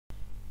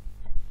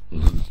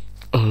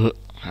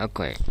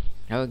Okay,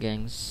 hello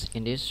gangs,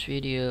 in this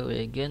video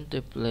we're going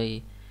to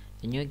play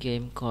a new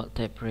game called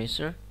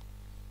TypeRacer.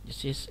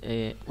 This is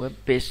a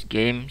web-based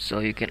game, so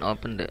you can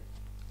open the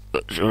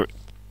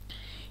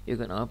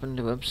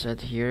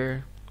website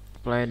here,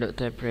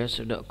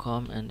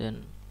 apply.typeracer.com, and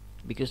then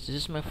because this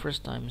is my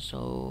first time,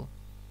 so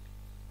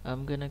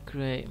I'm gonna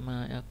create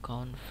my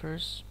account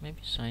first, maybe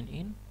sign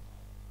in,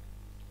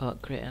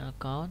 create an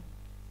account.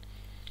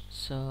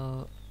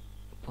 So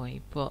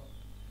Poipo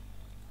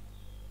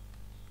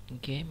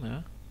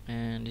gamer,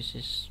 and this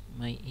is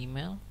my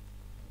email,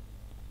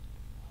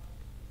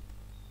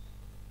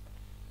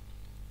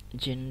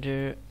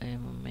 gender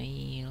I'm a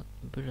male,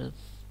 birth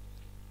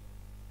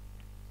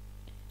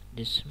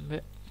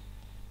December,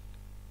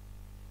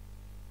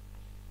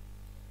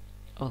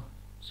 oh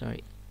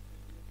sorry,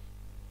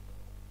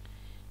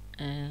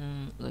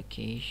 and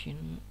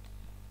location,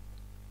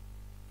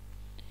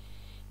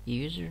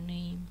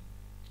 username,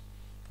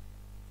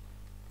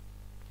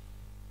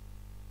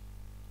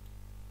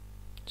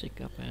 check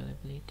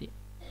availability,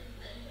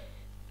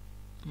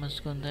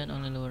 must contain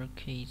only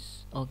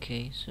lowercase.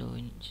 Okay, so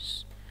we need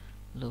just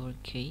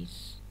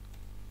lowercase.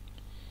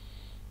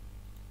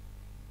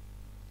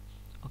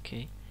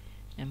 Okay,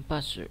 and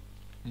password.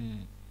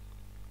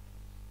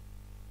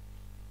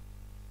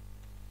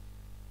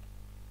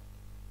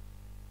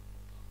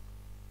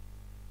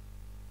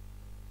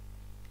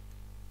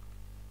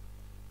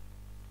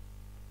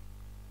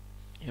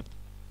 Yep,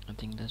 I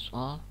think that's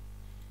all.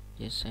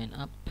 Just sign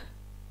up,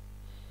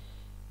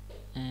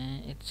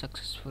 and it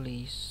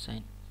successfully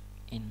signed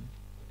in.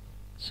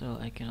 So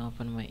I can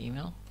open my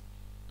email.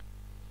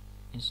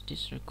 Is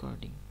this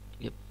recording?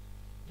 Yep.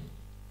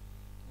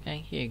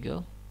 And here you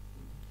go.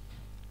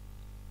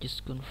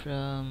 Just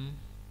confirm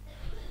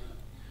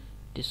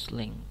this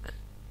link.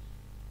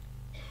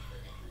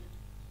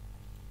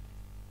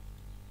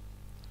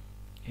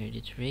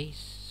 Edit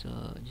race.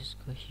 So just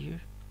go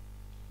here.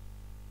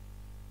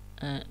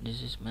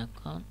 This is my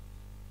account.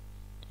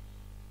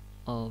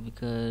 Oh,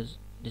 because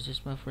this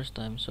is my first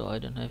time, so I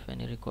don't have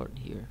any record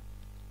here.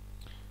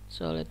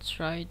 So let's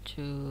try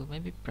to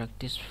maybe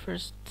practice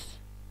first.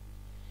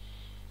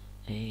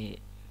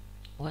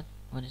 What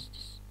is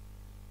this?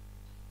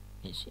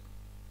 Is it?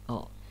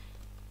 Oh,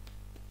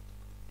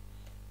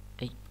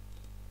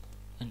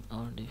 and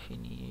all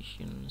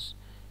definitions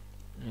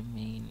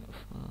remain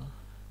for.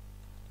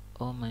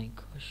 Oh my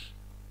gosh.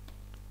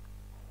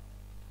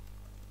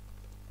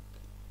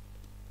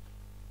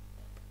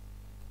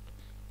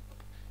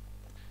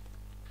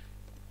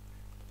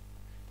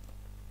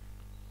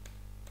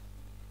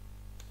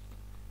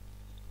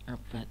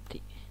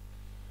 Apathy.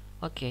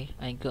 Okay,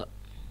 I got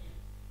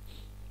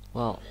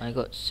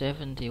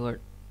 70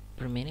 word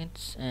per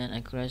minute, and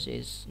accuracy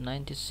is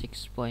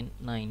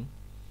 96.9.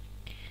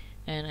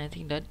 and I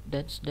think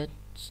that's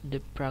the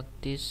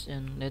practice,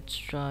 and let's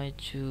try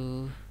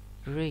to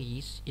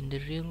race in the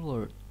real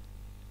world.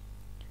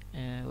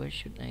 Where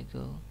should I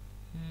go?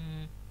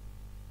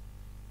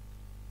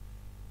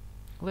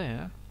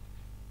 Where?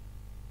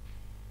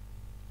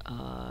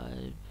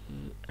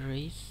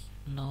 Race?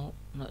 No,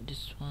 not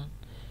this one.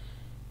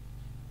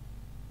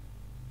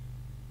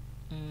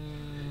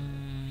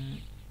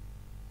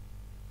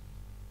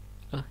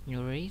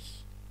 New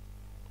race.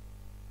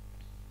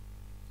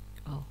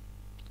 Oh,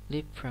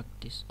 live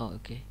practice. Oh,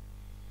 okay.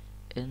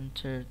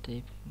 Enter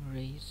typing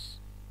race.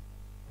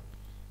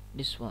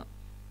 This one.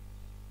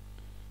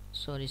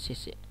 So this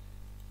is it.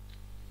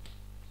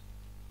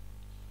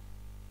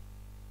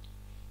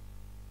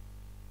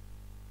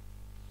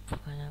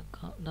 Final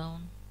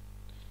countdown.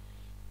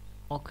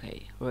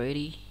 Okay,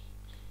 ready.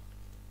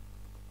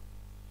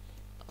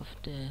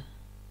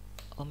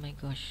 Oh my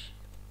gosh.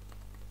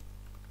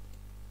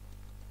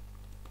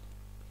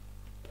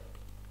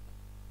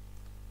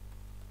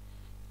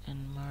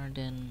 And more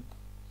than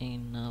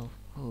enough.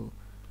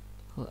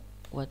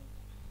 What?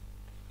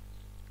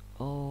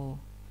 Oh,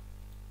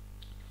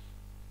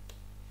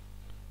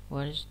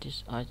 what is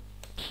this?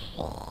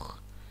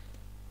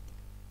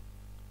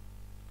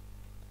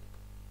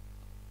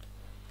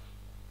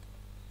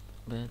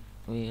 But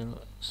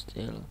we'll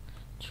still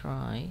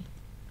try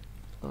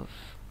of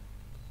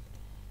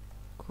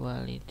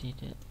quality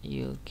that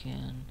you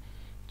can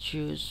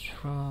choose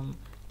from,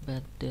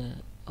 but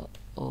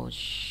oh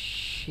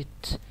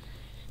shit,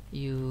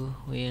 you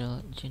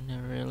will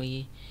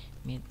generally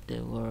meet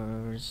the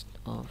worst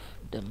of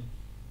them.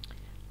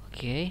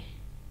 Okay.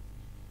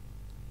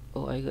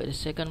 Oh, I got the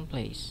second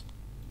place,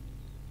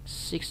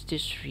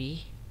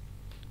 63.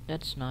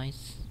 That's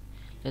nice.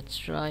 Let's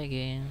try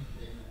again.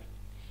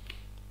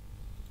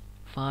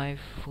 5,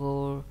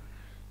 4,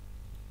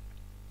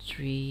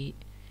 3,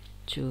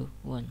 2,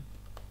 1.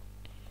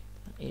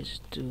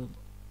 Is to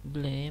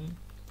blame.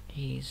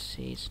 He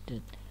says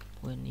that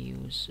when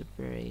you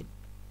separate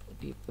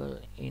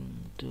people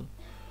into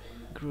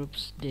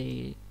groups,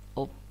 they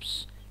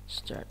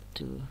start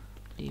to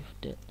believe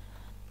that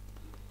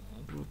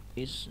group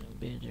is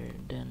better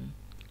than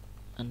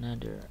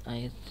another.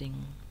 I think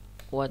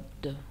what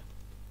the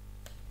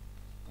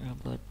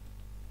about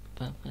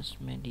Papa's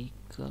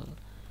medical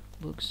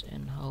books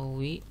and how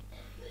we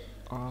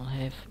all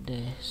have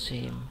the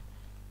same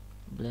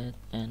blood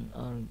and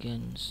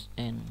organs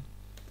and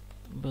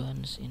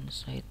bones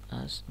inside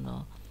us,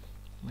 no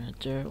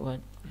matter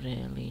what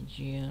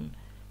religion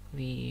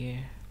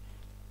we're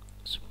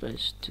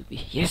supposed to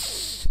be.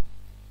 Yes!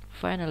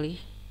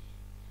 Finally!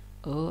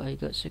 Oh, I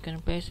got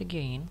second place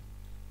again.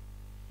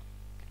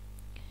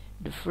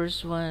 The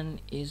first one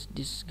is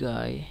this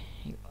guy.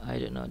 I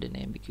don't know the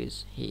name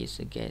because he is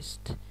a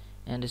guest.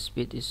 And the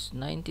speed is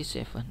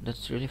 97.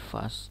 That's really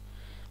fast.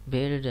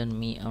 Better than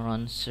me,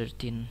 around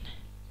 13.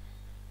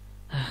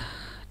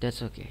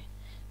 That's okay.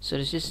 So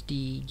this is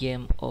the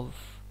game of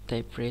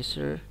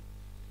TypeRacer.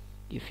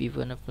 If you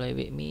wanna play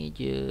with me,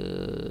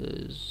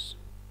 just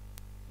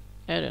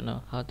I don't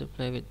know how to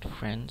play with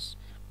friends,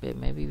 but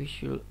maybe we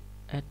should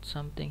add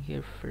something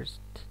here first.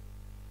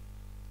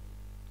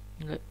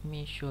 Let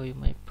me show you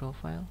my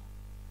profile.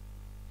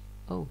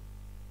 Oh.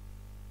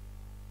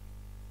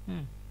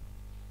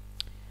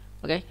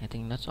 Okay, I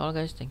think that's all,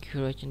 guys. Thank you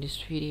for watching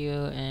this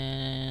video,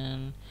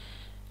 and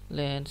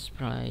let's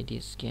try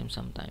this game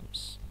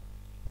sometimes.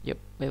 Yep,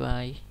 bye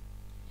bye.